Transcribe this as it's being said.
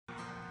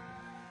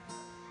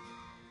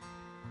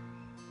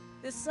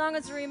This song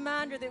is a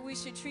reminder that we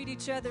should treat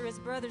each other as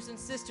brothers and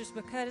sisters,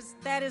 because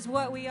that is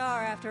what we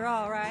are after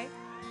all, right?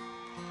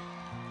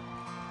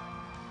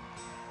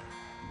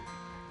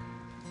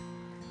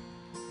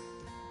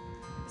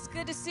 It's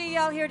good to see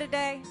y'all here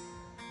today.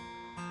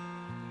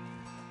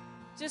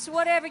 Just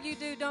whatever you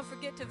do, don't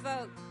forget to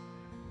vote.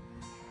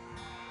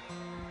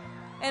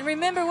 And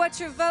remember what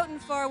you're voting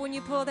for when you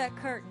pull that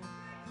curtain.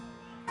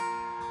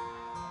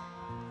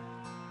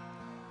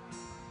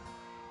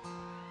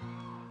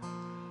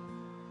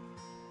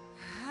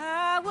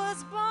 I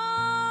was born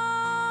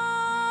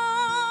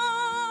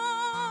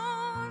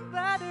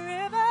by the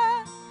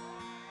river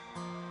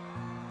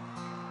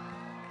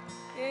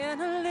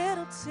in a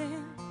little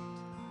tent.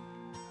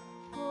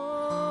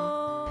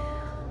 Oh.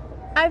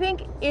 I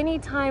think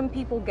anytime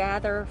people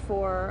gather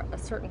for a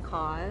certain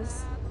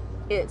cause,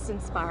 it's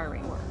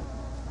inspiring.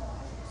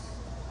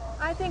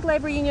 I think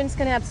labor unions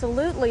can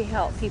absolutely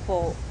help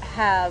people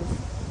have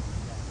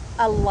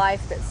a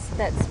life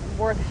that's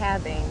worth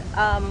having.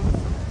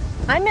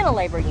 I'm in a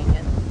labor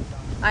union.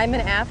 I'm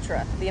in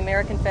AFTRA, the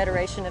American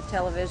Federation of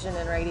Television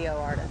and Radio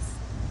Artists.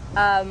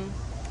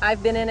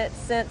 I've been in it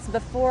since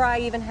before I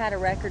even had a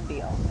record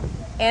deal.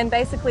 And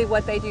basically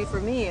what they do for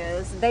me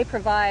is they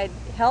provide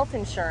health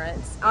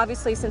insurance.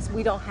 Obviously, since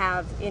we don't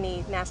have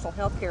any national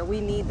health care, we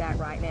need that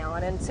right now.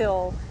 And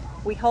until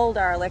we hold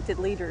our elected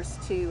leaders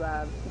to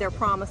their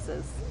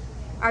promises,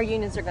 our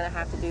unions are going to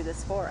have to do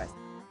this for us.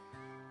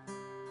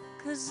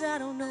 'Cause I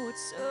don't know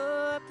what's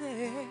up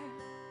there.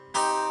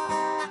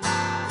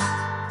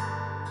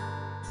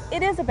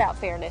 It is about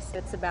fairness.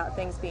 It's about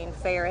things being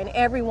fair and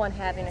everyone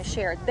having a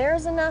share.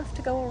 There's enough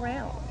to go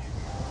around.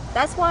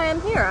 That's why I'm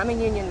here. I'm a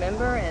union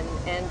member,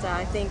 and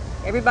I think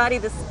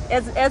everybody,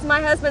 as my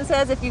husband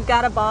says, if you've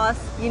got a boss,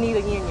 you need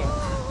a union.